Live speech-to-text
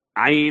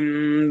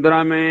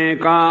ऐन्द्रमेकादशकपालं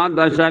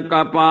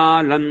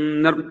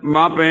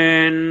निर्वपेन्मारुतगुं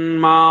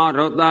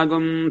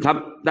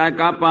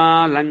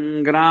सप्तकपालं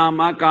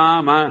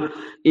ग्रामकाम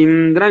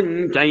इन्द्रं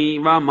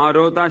चैव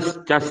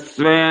मरुतश्च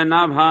स्वेन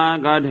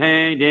भागधेयेनोपधावति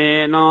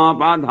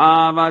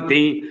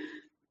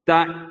त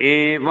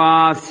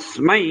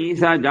एवास्मै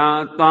स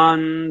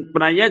जातान्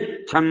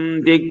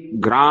प्रयच्छन्ति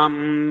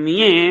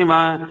ग्राम्येव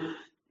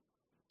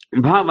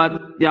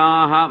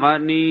भवत्याह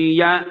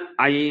वनीय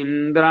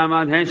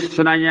ऐन्द्रमधिश्रयति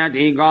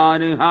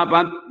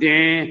गार्हपत्ये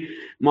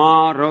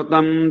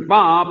मारुतं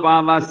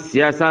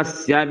पापवस्य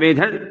सस्य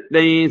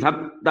विधत्ते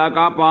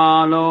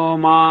सप्तकपालो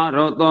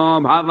मारुतो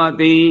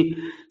भवति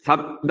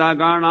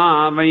सप्तगणा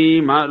वै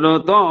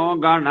मरुतो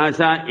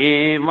गणश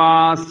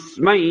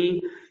एवास्मै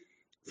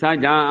स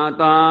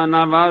जाता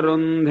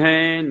नवरुन्धे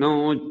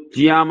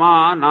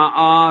नोच्यमान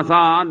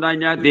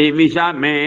आसादयति विषमे